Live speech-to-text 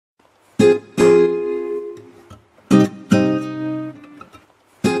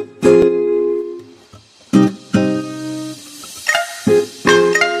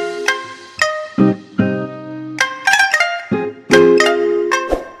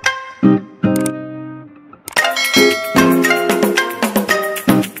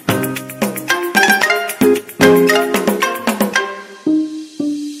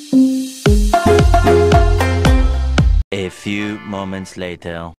moments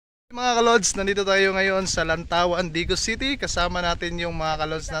later. Mga kalods, nandito tayo ngayon sa Lantawan, Digos City. Kasama natin yung mga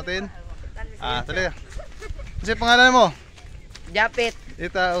kalods natin. Talaga. Kasi pangalan mo? Japit.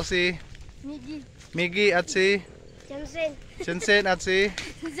 Ita o si? Miggy at si? Sensen at si?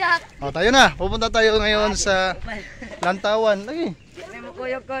 Zach. Tayo na. Pupunta tayo ngayon sa Lantawan. Lagi.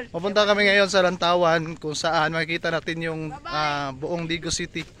 Pupunta kami ngayon sa Lantawan kung saan makikita natin yung buong Digos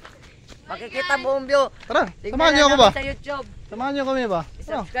City. Makikita buong view. Tara, samahan niyo ako ba? Sa YouTube. Samahan niyo kami ba?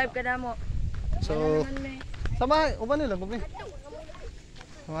 Subscribe ka na mo. So, samahan nila kami.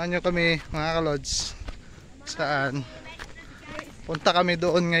 Samahan niyo kami mga kalods. Saan? Punta kami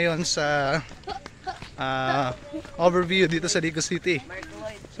doon ngayon sa overview dito sa Digos City.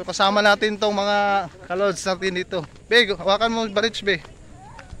 So kasama natin tong mga kalods natin dito. Be, hawakan mo si Barich, be.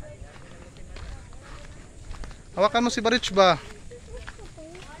 Hawakan mo si Barich ba?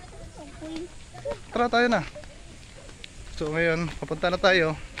 Tara tayo na. So ngayon, papunta na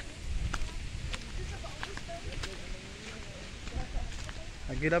tayo.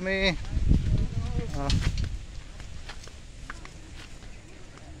 Lagi kami.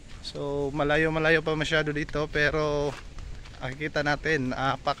 So malayo-malayo pa masyado dito, pero makikita natin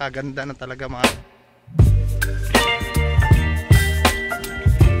napakaganda na talaga mga.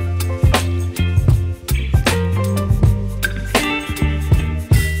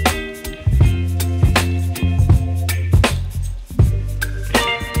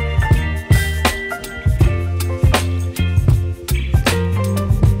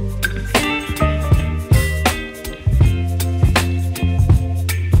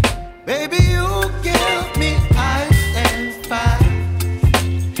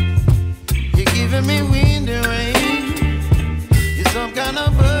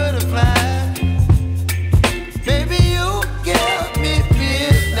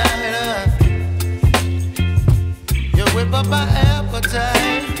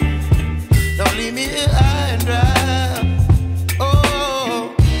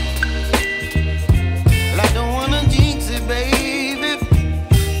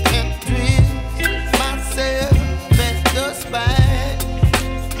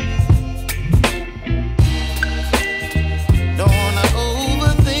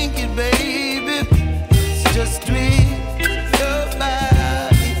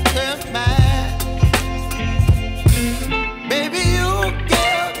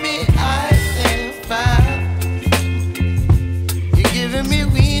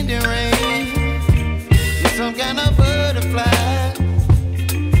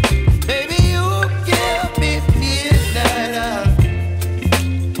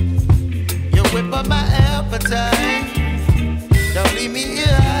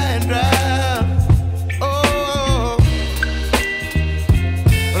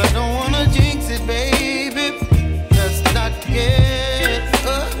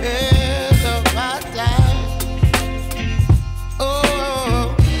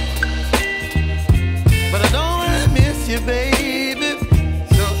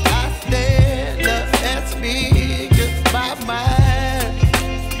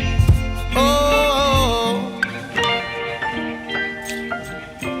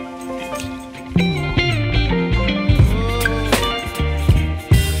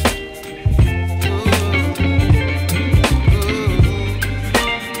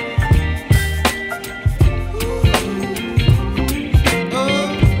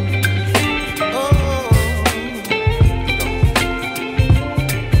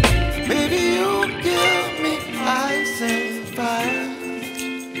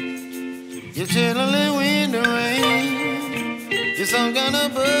 Some kind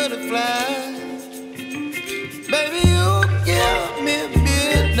of butterfly, baby, you give me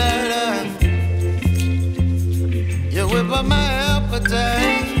midnight. You whip up my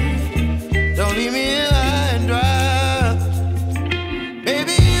appetite. Don't leave me high and dry.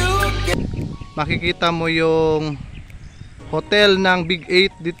 Baby, you give. Makikita mo yung hotel ng Big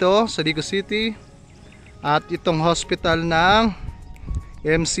 8 dito sa Digos City at itong hospital ng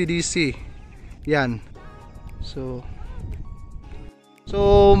MCDC. Yan. So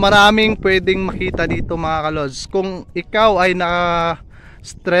maraming pwedeng makita dito mga kalods. Kung ikaw ay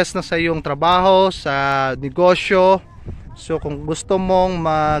naka-stress na sa iyong trabaho, sa negosyo, so kung gusto mong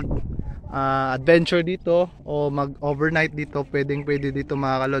adventure dito o mag-overnight dito, pwede dito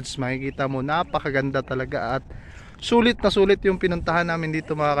mga kalods. Makikita mo napakaganda talaga at sulit na sulit yung pinuntahan namin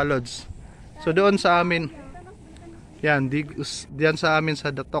dito mga kalods. So doon sa amin, yan, diyan sa amin sa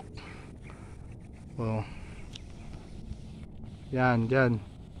Datok. Yan, dyan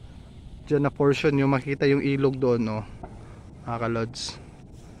na portion yung makita yung ilog doon, mga kalods.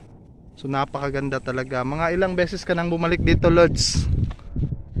 So napakaganda talaga. Mga ilang beses ka nang bumalik dito, Lods?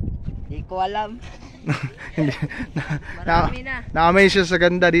 ko alam. Hindi. Marami na. Na-amaze siya sa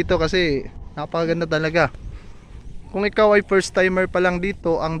ganda dito kasi napakaganda talaga. Kung ikaw ay first timer pa lang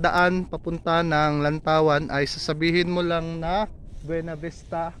dito, ang daan papunta ng Lantawan ay sasabihin mo lang na Buena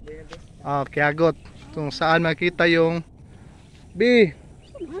Vista, Quiagot. Kung saan makita yung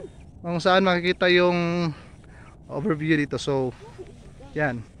kung saan makikita yung overview dito. So,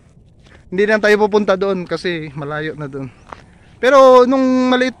 yan. Hindi na tayo pupunta doon kasi malayo na doon. Pero nung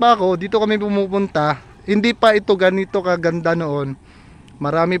maliit pa ako, dito kami pumupunta. Hindi pa ito ganito kaganda noon.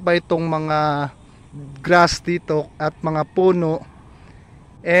 Marami pa itong mga grass dito at mga puno.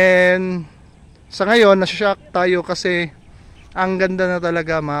 And sa ngayon, nashock tayo kasi ang ganda na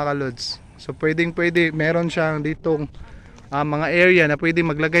talaga mga kalods. So pwedeng meron siyang ditong mga area na pwede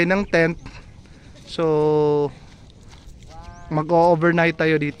maglagay ng tent. So mag-overnight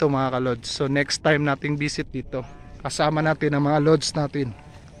tayo dito mga kalods. So next time nating visit dito, kasama natin ang mga lods natin.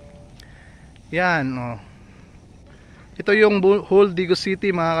 Yan, oh. Ito yung whole Digo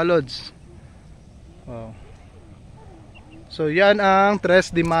City mga kalods. Oh. So yan ang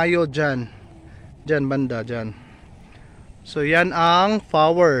 3 de Mayo dyan. Dyan banda dyan. So yan ang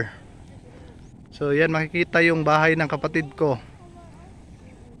Power. So yan makikita yung bahay ng kapatid ko.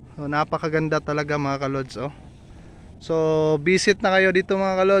 So napakaganda talaga mga kalods, oh. So visit na kayo dito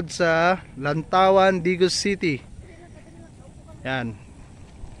mga kalods sa Lantawan, Digo City. Yan.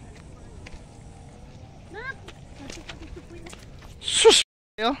 Sus!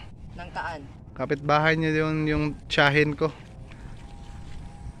 Nangkaan. Kapitbahay niya yung tiyahin ko.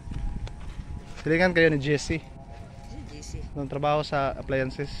 Silingan kayo ni Jesse. JC. Nung trabaho sa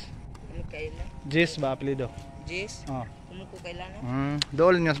appliances. Ano kailan? Jess ba apelido? Jis. Oh. Kumo ko kailan?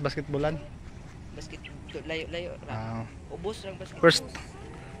 Dool niya sa basketballan. Basket layo-layo ra. Ubos lang basket. First.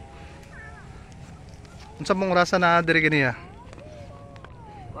 Unsa mong rasa na diri ganiya?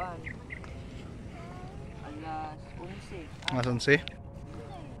 Alas 11. Alas 11.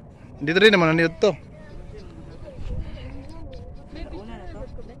 Dito rin naman naniud to. Una na to.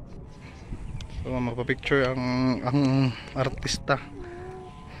 So magpa-picture ang artista.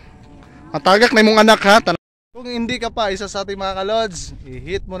 Matagak na imong anak ha. Kung hindi ka pa isa sa ating mga kalods,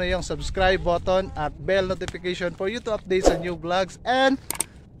 i-hit mo na yung subscribe button at bell notification for you to update sa new vlogs and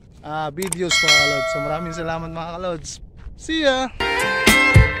videos mga kalods. So maraming salamat mga kalods. See ya!